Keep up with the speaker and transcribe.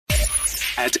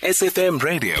at SFM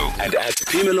Radio and at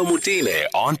Pimelo Mutile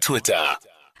on Twitter.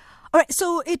 All right,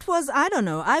 so it was,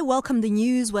 I welcomed the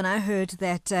news when I heard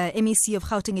that MEC of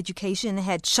Gauteng Education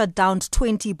had shut down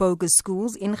 20 bogus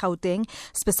schools in Gauteng,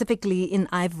 specifically in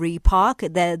Ivory Park.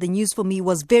 The news for me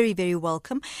was very, very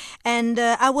welcome. And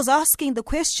I was asking the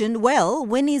question, well,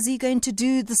 when is he going to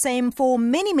do the same for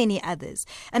many, many others?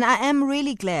 And I am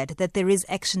really glad that there is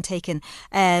action taken.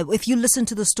 If you listen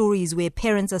to the stories where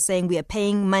parents are saying we are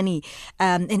paying money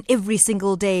and every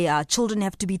single day our children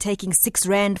have to be taking 6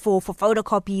 Rand for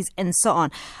photocopies and so on.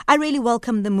 I really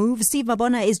welcome the move. Steve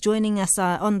Mabona is joining us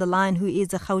on the line, who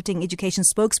is a Gauteng Education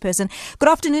Spokesperson. Good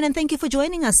afternoon and thank you for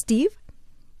joining us, Steve.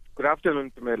 Good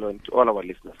afternoon, Pamela, and to all our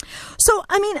listeners. So,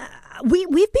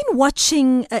 we've been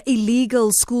watching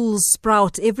illegal schools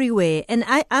sprout everywhere, and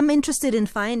I'm interested in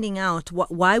finding out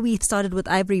why we started with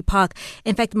Ivory Park.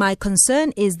 In fact, my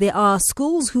concern is there are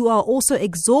schools who are also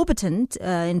exorbitant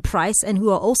in price and who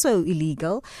are also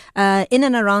illegal in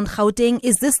and around Gauteng.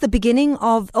 Is this the beginning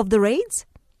of the raids?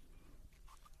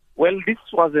 Well, this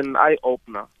was an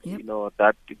eye-opener, Yep.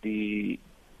 that the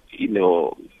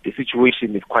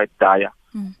situation is quite dire.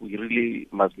 We really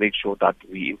must make sure that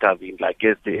we intervene. Like,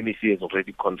 yes, the MEC has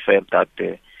already confirmed that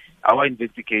our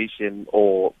investigation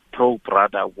or probe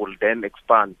rather will then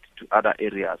expand to other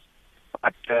areas.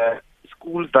 But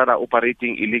schools that are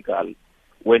operating illegal,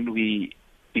 when we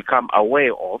become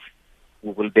aware of,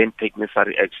 we will then take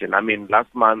necessary action.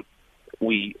 Last month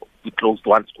we closed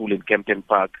one school in Kempton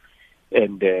Park,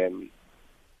 and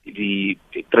the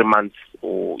 3 months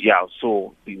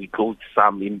so we closed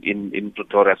some in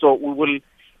Pretoria. So we will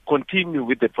continue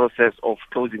with the process of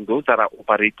closing those that are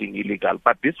operating illegal.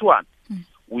 But this one,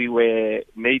 we were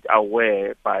made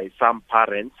aware by some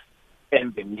parents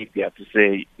and the media to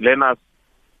say learners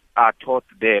are taught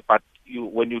there, but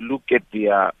when you look at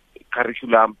their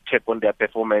curriculum, check on their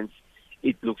performance,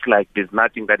 it looks like there's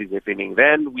nothing that is happening.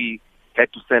 Then we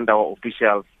had to send our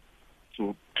officials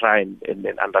to try and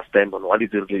understand on what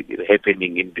is really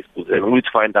happening in the schools. And we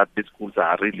find that these schools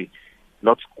are really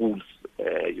not schools.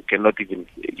 You cannot even,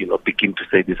 begin to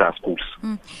say these are schools.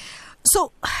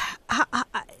 So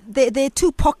there are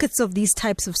two pockets of these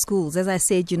types of schools. As I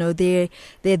said, there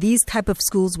are these type of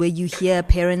schools where you hear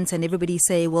parents and everybody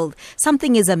say, well,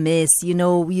 something is amiss, you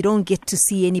don't get to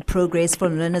see any progress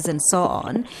from learners and so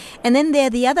on. And then there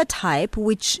are the other type,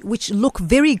 which look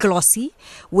very glossy,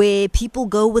 where people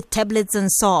go with tablets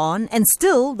and so on, and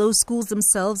still those schools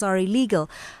themselves are illegal.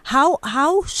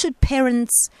 How should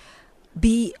parents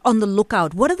be on the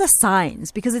lookout? What are the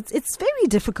signs? Because it's very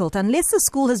difficult unless a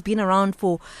school has been around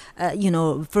for a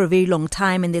very long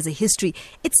time and there's a history.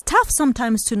 It's tough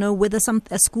sometimes to know whether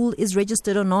a school is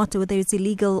registered or not, or whether it's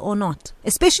illegal or not,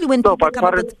 especially when people come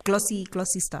up with glossy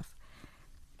stuff.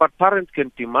 But parents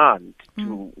can demand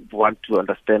to want to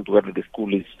understand whether the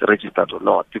school is registered or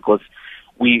not, because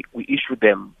we issue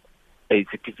them a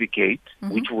certificate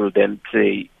which will then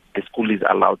say the school is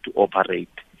allowed to operate.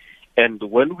 And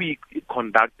when we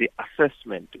conduct the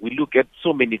assessment, we look at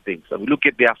so many things. We look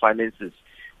at their finances.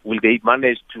 Will they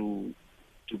manage to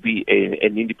be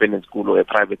an independent school or a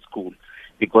private school?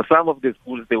 Because some of the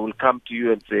schools, they will come to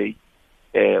you and say,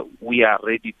 we are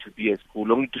ready to be a school,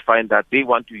 only to find that they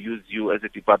want to use you as a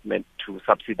department to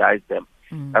subsidize them.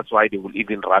 That's why they will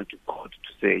even run to court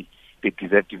to say they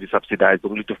deserve to be subsidized,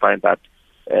 only to find that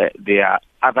there are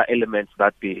other elements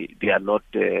that they are not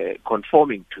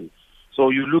conforming to. So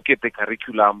you look at the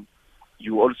curriculum,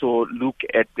 you also look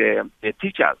at the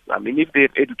teachers. If there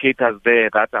are educators there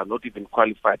that are not even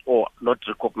qualified or not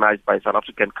recognized by South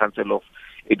African Council of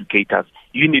Educators,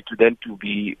 you need to then to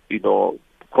be,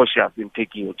 cautious in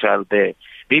taking your child there.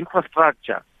 The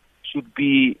infrastructure should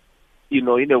be,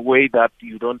 in a way that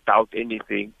you don't doubt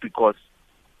anything, because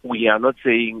we are not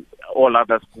saying all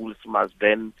other schools must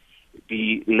then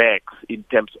be lax in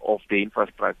terms of the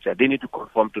infrastructure. They need to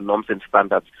conform to norms and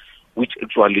standards which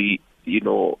actually,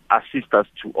 assist us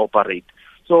to operate.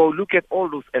 So look at all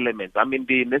those elements.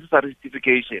 The necessary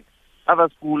certification. Other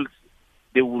schools,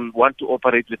 they will want to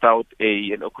operate without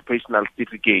an occupational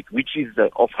certificate, which is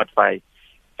offered by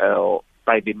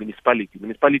the municipality. The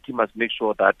municipality must make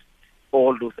sure that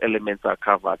all those elements are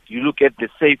covered. You look at the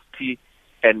safety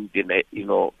and,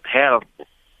 health,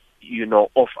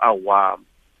 of our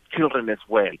children as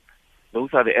well. Those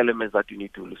are the elements that you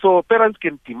need to look. So parents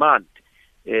can demand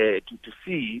to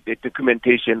see the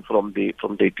documentation from the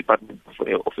Department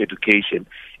of Education.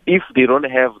 If they don't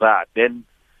have that, then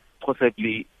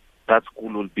possibly that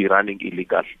school will be running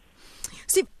illegal.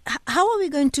 See, how are we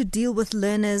going to deal with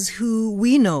learners who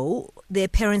we know their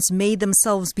parents may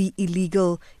themselves be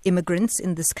illegal immigrants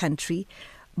in this country,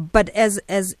 But as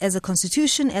a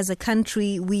constitution, as a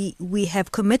country, we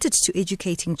have committed to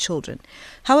educating children.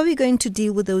 How are we going to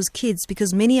deal with those kids?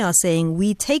 Because many are saying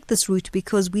we take this route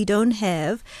because we don't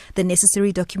have the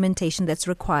necessary documentation that's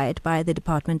required by the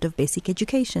Department of Basic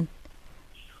Education.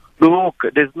 Look,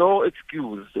 there's no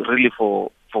excuse really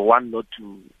for one not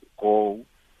to go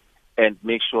and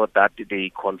make sure that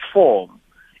they conform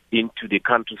into the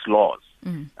country's laws.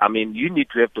 I mean, you need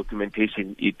to have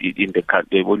documentation in the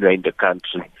country when you're in the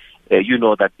country. You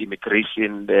know that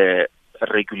immigration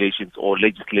regulations or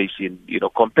legislation,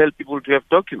 compel people to have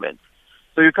documents.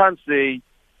 So you can't say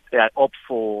I opt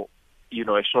for,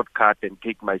 a shortcut and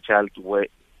take my child to where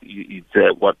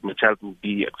what my child will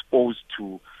be exposed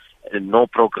to no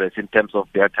progress in terms of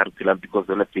their curriculum because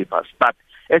they don't have papers. But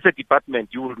as a department,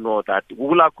 you will know that we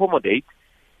will accommodate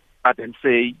and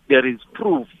say there is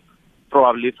proof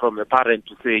probably from a parent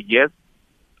to say, yes,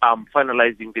 I'm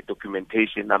finalizing the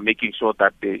documentation, I'm making sure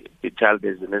that the child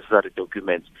has the necessary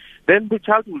documents. Then the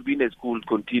child will be in a school,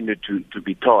 continue to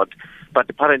be taught, but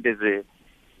the parent has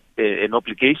an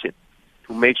obligation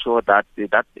to make sure that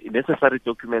necessary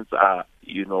documents are,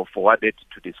 forwarded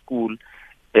to the school,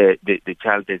 the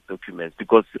child has documents.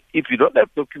 Because if you don't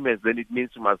have documents, then it means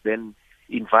you must then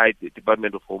invite the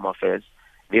Department of Home Affairs.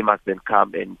 They must then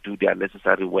come and do their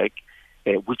necessary work,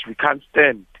 which we can't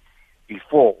stand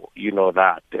before,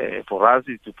 that. For us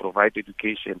is to provide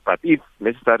education, but if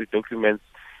necessary documents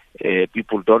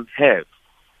people don't have,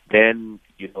 then,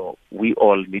 we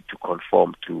all need to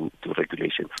conform to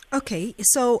regulations. Okay,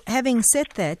 so having said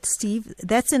that, Steve,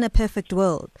 that's in a perfect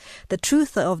world. The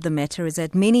truth of the matter is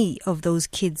that many of those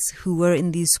kids who were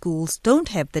in these schools don't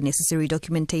have the necessary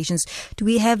documentations. Do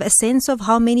we have a sense of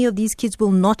how many of these kids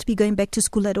will not be going back to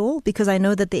school at all? Because I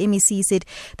know that the MEC said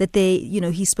that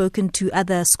he's spoken to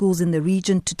other schools in the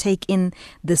region to take in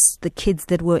the kids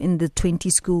that were in the 20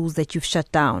 schools that you've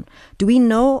shut down. Do we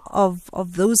know of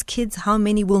those kids, how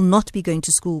many will not be going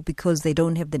to school because they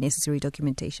don't have the necessary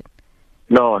documentation?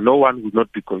 No one will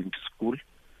not be going to school.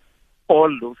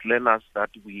 All those learners that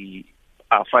we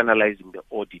are finalizing the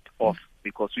audit of,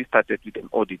 because we started with an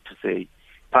audit to say,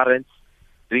 parents,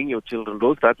 bring your children.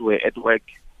 Those that were at work,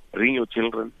 bring your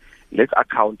children. Let's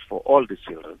account for all the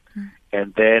children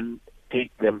and then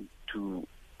take them to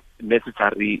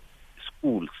necessary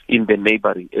schools in the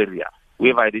neighboring area. We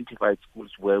have identified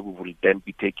schools where we will then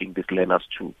be taking these learners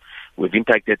to. We've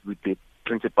interacted with the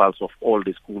principals of all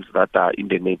the schools that are in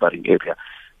the neighboring area.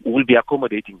 We will be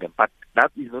accommodating them, but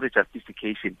that is not a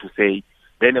justification to say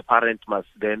then a parent must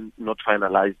then not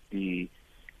finalize the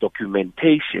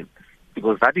documentation,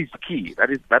 because that is key.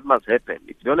 That must happen.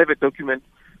 If you don't have a document,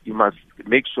 you must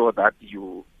make sure that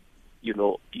you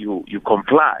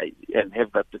comply and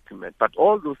have that document. But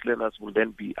all those learners will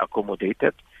then be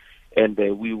accommodated, and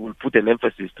we will put an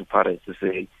emphasis to parents to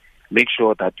say, make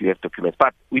sure that you have documents.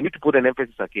 But we need to put an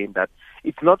emphasis again that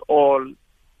it's not all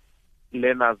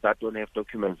learners that don't have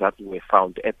documents that were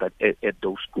found at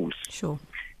those schools. Sure.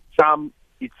 Some,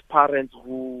 it's parents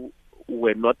who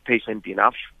were not patient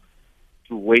enough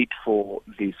to wait for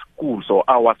the schools or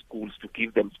our schools to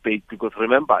give them space. Because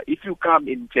remember, if you come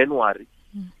in January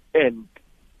and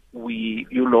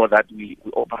you know that we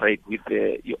operate with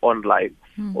online,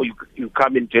 or you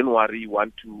come in January, you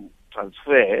want to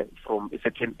transfer from a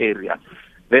certain area,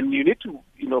 then you need to,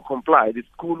 comply. The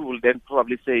school will then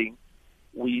probably say,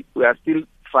 we are still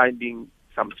finding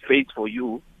some space for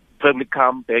you, probably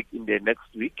come back in the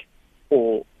next week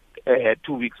or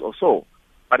 2 weeks or so.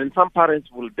 But then some parents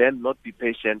will then not be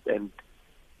patient and,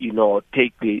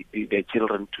 take their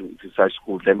children to such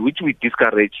schools, and which we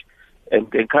discourage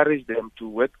and encourage them to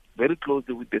work very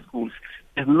closely with the schools.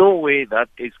 There's no way that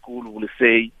a school will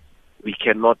say we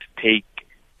cannot take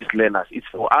these learners. It's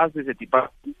for us as a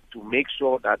department to make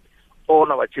sure that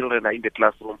all our children are in the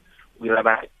classroom. We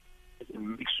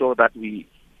make sure that we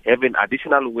have an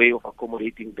additional way of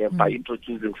accommodating them by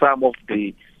introducing some of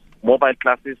the mobile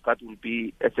classes that will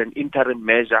be as an interim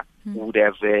measure would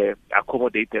have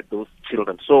accommodated those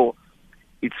children. So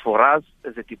it's for us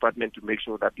as a department to make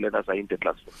sure that learners are in the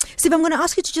classroom. Steve, I'm going to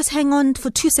ask you to just hang on for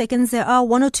 2 seconds. There are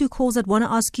one or two calls that want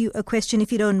to ask you a question,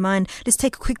 if you don't mind. Let's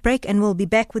take a quick break and we'll be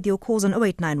back with your calls on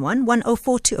 0891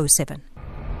 104 207.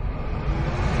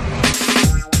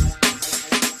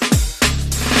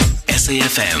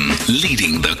 SAFM,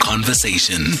 leading the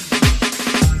conversation.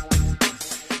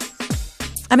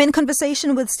 I'm in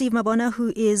conversation with Steve Mabona,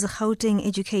 who is Gauteng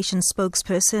Education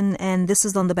Spokesperson, and this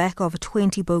is on the back of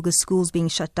 20 bogus schools being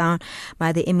shut down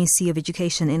by the MEC of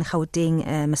Education in Gauteng,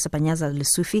 Mr. Panyaza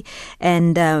Lesufi,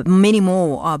 and many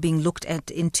more are being looked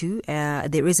into.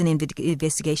 There is an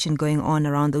investigation going on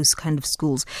around those kind of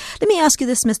schools. Let me ask you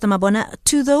this, Mr. Mabona.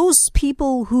 To those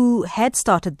people who had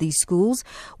started these schools,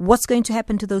 what's going to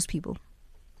happen to those people?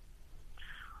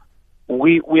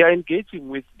 We are engaging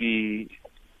with the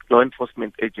law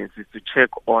enforcement agencies to check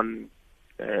on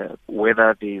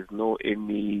whether there is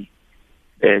any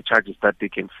charges that they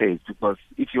can face. Because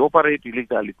if you operate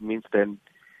illegal, it means then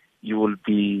you will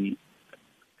be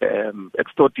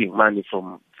extorting money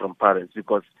from parents.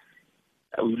 Because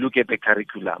we look at the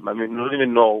curriculum. I mean, we don't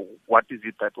even know what is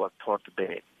it that was taught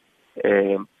there.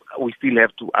 We still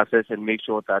have to assess and make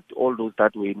sure that all those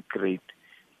that were in grade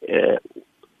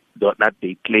that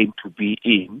they claim to be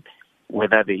in,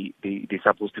 whether they're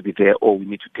supposed to be there or we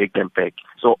need to take them back.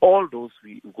 So all those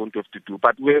we're going to have to do.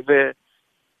 But we have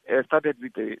started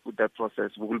with that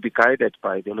process. We will be guided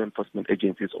by the law enforcement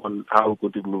agencies on how we're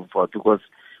going to move forward, because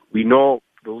we know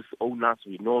those owners,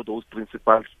 we know those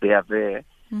principals, they are there.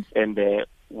 And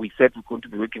we said we're going to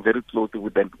be working very closely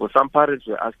with them, because some parents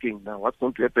were asking, now what's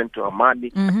going to happen to our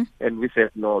money? And we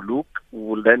said, no, look, we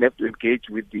will then have to engage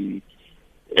with the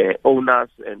owners,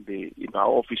 and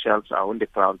our officials are on the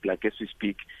ground, like as we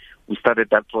speak. We started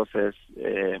that process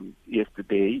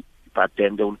yesterday, but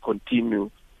then they will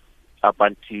continue up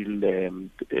until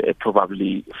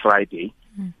probably Friday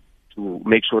to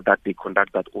make sure that they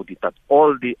conduct that audit. That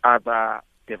all the other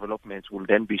developments will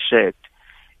then be shared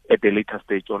at a later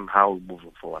stage on how we're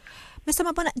moving forward. Mr.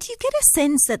 Mabona, do you get a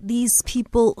sense that these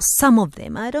people, some of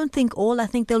them, I don't think all, I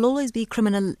think there'll always be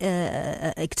criminal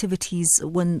activities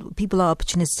when people are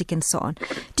opportunistic and so on.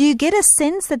 Do you get a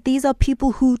sense that these are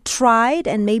people who tried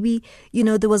and maybe,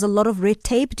 there was a lot of red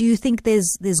tape? Do you think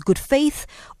there's good faith,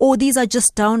 or these are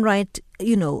just downright,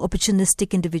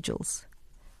 opportunistic individuals?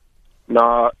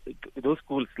 No, those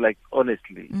schools,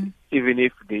 honestly, even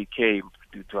if they came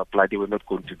to apply, they were not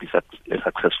going to be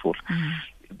successful.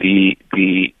 The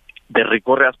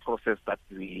rigorous process that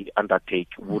we undertake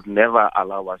would never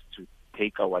allow us to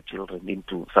take our children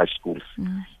into such schools.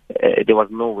 There was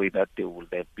no way that they would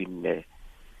have been,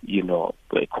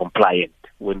 compliant.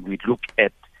 When we look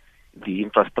at the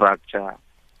infrastructure,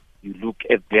 you look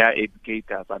at their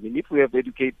educators. I mean, if we have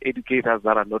educators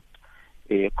that are not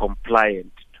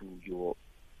compliant to your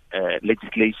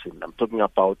legislation, I'm talking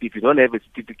about if you don't have a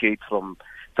certificate from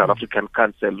South African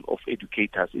Council of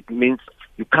Educators, it means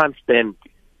you can't stand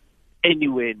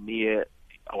anywhere near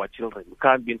our children. You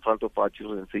can't be in front of our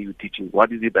children and say you're teaching.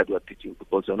 What is it that you are teaching?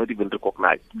 Because you're not even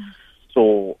recognized.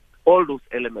 So all those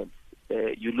elements,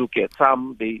 you look at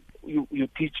some, you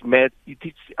teach math, you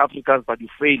teach Africans, but you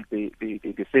fail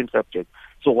the same subject.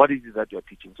 So what is it that you're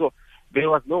teaching? So there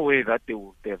was no way that they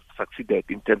would have succeeded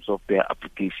in terms of their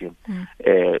application.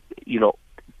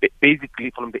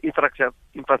 Basically from the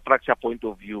infrastructure point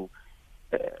of view,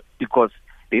 because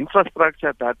the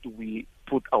infrastructure that we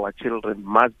put our children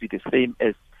must be the same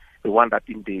as the one that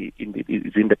is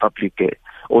in the public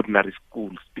ordinary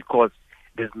schools, because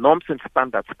there's norms and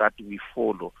standards that we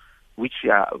follow, which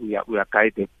we are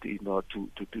guided to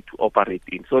operate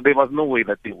in. So there was no way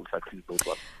that they would succeed those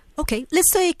ones. Okay,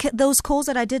 let's take those calls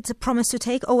that I did promise to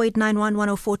take. 0891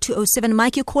 104 207.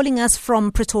 Mike, you're calling us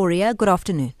from Pretoria. Good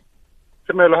afternoon.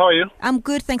 Melo, how are you? I'm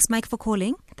good. Thanks, Mike, for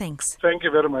calling. Thanks. Thank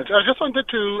you very much. I just wanted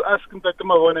to ask Dr.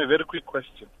 Mabona a very quick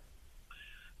question.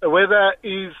 Whether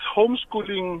is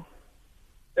homeschooling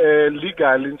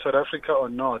legal in South Africa or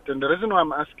not? And the reason why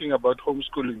I'm asking about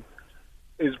homeschooling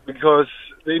is because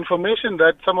the information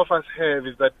that some of us have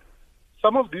is that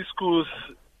some of these schools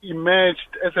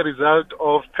emerged as a result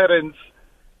of parents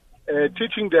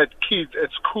teaching their kids at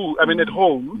school, at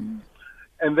home.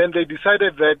 And then they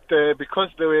decided that because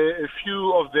there were a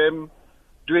few of them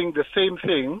doing the same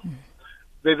thing,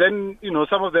 they then,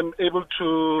 some of them able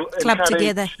to club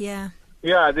together, yeah.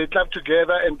 Yeah, they club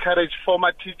together, encourage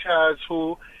former teachers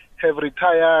who have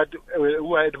retired,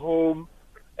 who are at home,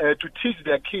 to teach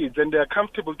their kids, and they are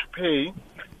comfortable to pay.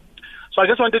 So I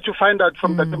just wanted to find out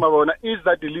from Dr. Mabona, is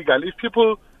that illegal? If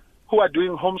people who are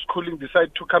doing homeschooling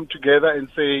decide to come together and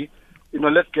say,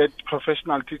 let's get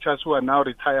professional teachers who are now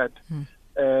retired,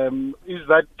 is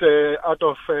that out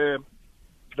of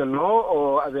the law,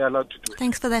 or are they allowed to do it?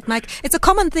 Thanks for that, Mike. It's a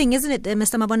common thing, isn't it,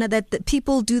 Mr. Mabona, that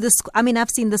people do this. I mean, I've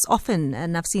seen this often,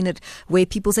 and I've seen it where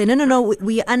people say, no,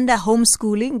 we're under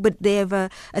homeschooling, but they have a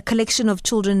collection of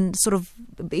children sort of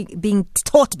being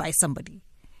taught by somebody.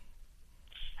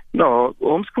 No,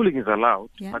 homeschooling is allowed,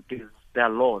 but there are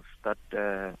laws that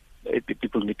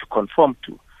people need to conform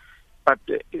to. But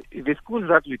the schools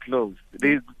that we closed,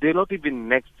 they're not even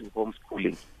next to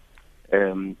homeschooling.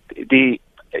 They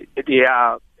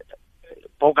are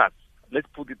bogus. Let's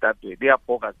put it that way. They are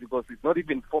bogus because it's not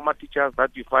even former teachers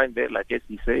that you find there, like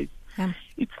he says. Yeah.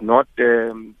 It's not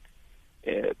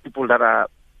people that are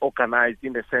organized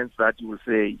in the sense that you will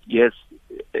say, yes,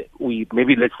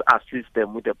 let's assist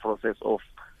them with the process of,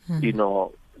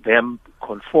 them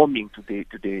conforming to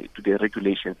the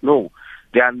regulations. No,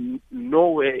 they are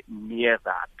nowhere near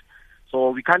that.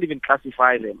 So we can't even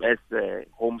classify them as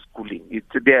homeschooling.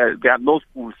 There are no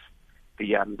schools.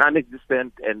 They are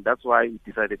non-existent, and that's why we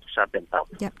decided to shut them down.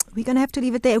 Yeah, we're going to have to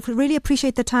leave it there. We really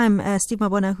appreciate the time, Steve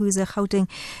Mabona, who is a Gauteng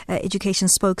Education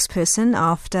Spokesperson,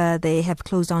 after they have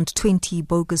closed down 20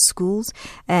 bogus schools.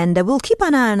 And we'll keep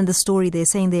an eye on the story. They're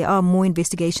saying there are more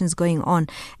investigations going on,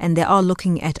 and they are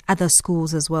looking at other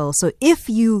schools as well. So if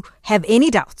you have any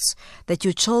doubts that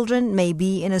your children may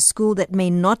be in a school that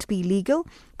may not be legal,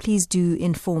 please do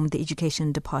inform the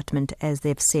Education Department. As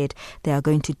they've said, they are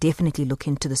going to definitely look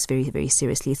into this very, very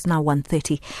seriously. It's now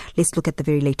 1:30. Let's look at the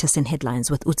very latest in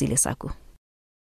headlines with Uzi Lesaku.